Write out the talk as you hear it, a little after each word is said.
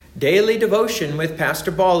Daily Devotion with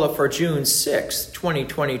Pastor Bala for June 6,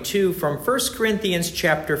 2022 from 1 Corinthians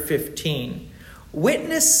chapter 15.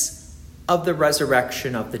 Witness of the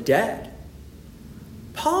resurrection of the dead.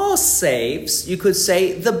 Paul saves, you could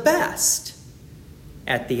say, the best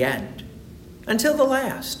at the end, until the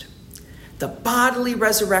last. The bodily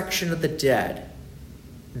resurrection of the dead.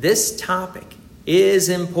 This topic is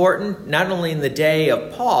important not only in the day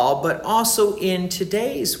of Paul, but also in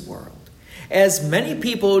today's world, as many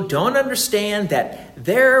people don't understand that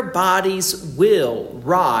their bodies will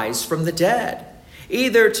rise from the dead,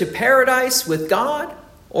 either to paradise with God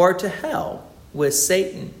or to hell with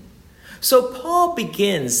Satan. So Paul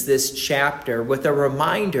begins this chapter with a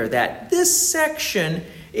reminder that this section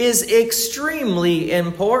is extremely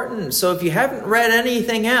important. So if you haven't read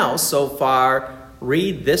anything else so far,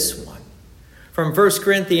 read this one. From 1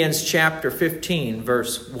 Corinthians chapter 15,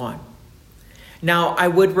 verse 1. Now I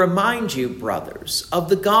would remind you, brothers, of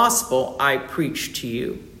the gospel I preached to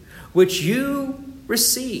you, which you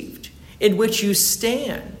received, in which you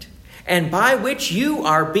stand, and by which you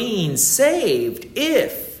are being saved,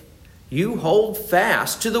 if you hold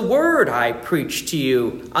fast to the word I preached to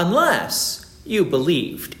you, unless you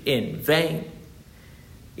believed in vain.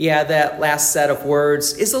 Yeah, that last set of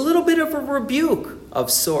words is a little bit of a rebuke of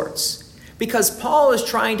sorts, because Paul is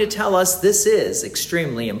trying to tell us this is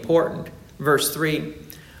extremely important. Verse 3,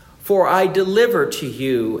 for I deliver to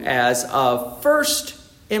you as of first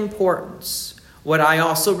importance what I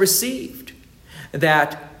also received,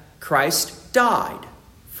 that Christ died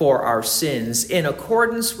for our sins in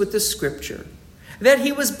accordance with the Scripture, that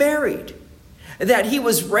he was buried, that he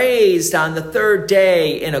was raised on the third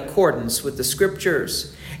day in accordance with the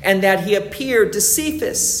Scriptures, and that he appeared to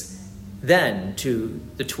Cephas, then to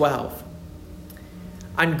the 12.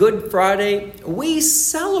 On Good Friday, we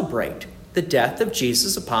celebrate the death of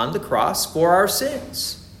Jesus upon the cross for our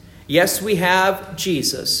sins. Yes, we have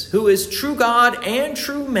Jesus, who is true God and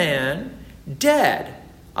true man, dead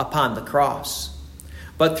upon the cross.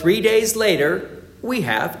 But 3 days later, we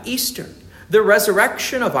have Easter, the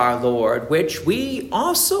resurrection of our Lord, which we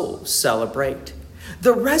also celebrate.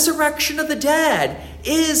 The resurrection of the dead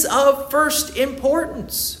is of first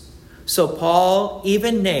importance. So Paul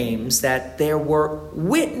even names that there were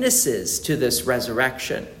witnesses to this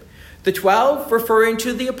resurrection. The 12 referring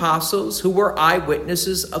to the apostles who were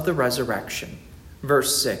eyewitnesses of the resurrection.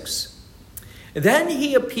 Verse 6. Then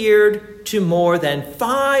he appeared to more than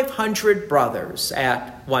 500 brothers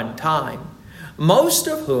at one time, most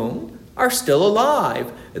of whom are still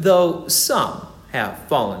alive, though some have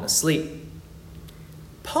fallen asleep.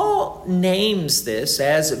 Paul names this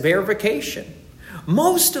as verification.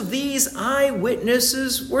 Most of these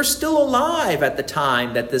eyewitnesses were still alive at the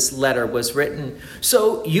time that this letter was written.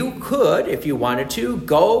 So you could, if you wanted to,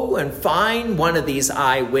 go and find one of these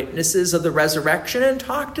eyewitnesses of the resurrection and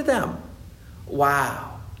talk to them.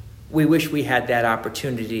 Wow. We wish we had that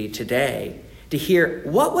opportunity today to hear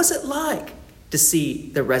what was it like to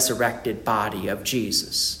see the resurrected body of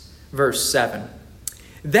Jesus. Verse 7.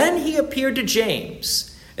 Then he appeared to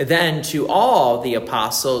James, then to all the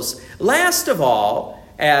apostles. Last of all,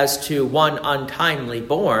 as to one untimely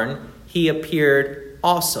born, he appeared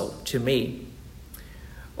also to me.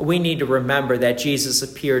 We need to remember that Jesus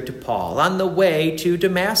appeared to Paul on the way to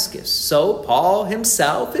Damascus. So Paul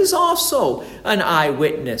himself is also an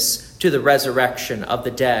eyewitness to the resurrection of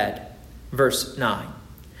the dead. Verse 9.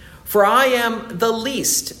 For I am the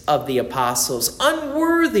least of the apostles,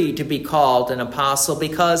 unworthy to be called an apostle,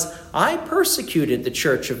 because I persecuted the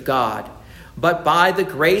church of God. But by the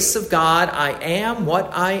grace of God, I am what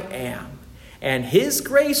I am. And his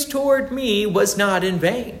grace toward me was not in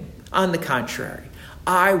vain. On the contrary,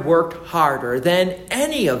 I worked harder than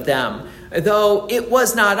any of them, though it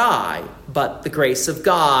was not I, but the grace of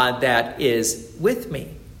God that is with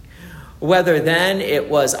me. Whether then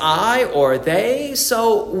it was I or they,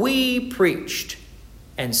 so we preached,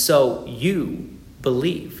 and so you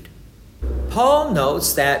believed. Paul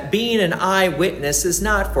notes that being an eyewitness is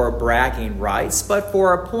not for bragging rights, but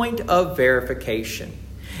for a point of verification.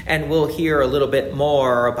 And we'll hear a little bit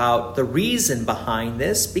more about the reason behind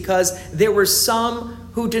this, because there were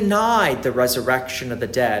some who denied the resurrection of the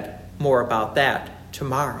dead. More about that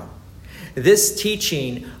tomorrow. This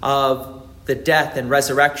teaching of the death and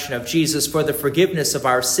resurrection of Jesus for the forgiveness of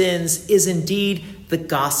our sins is indeed the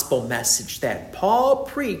gospel message that Paul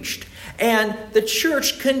preached and the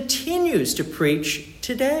church continues to preach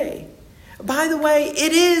today. By the way,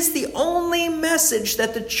 it is the only message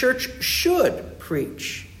that the church should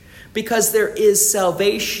preach, because there is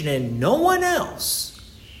salvation in no one else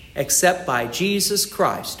except by Jesus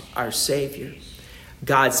Christ, our Savior.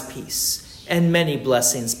 God's peace and many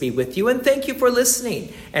blessings be with you. And thank you for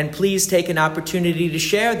listening. And please take an opportunity to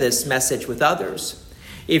share this message with others.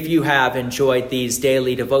 If you have enjoyed these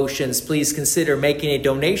daily devotions, please consider making a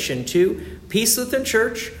donation to Peace Lutheran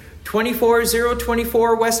Church,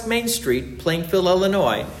 24024 West Main Street, Plainfield,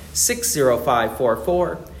 Illinois,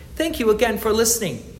 60544. Thank you again for listening.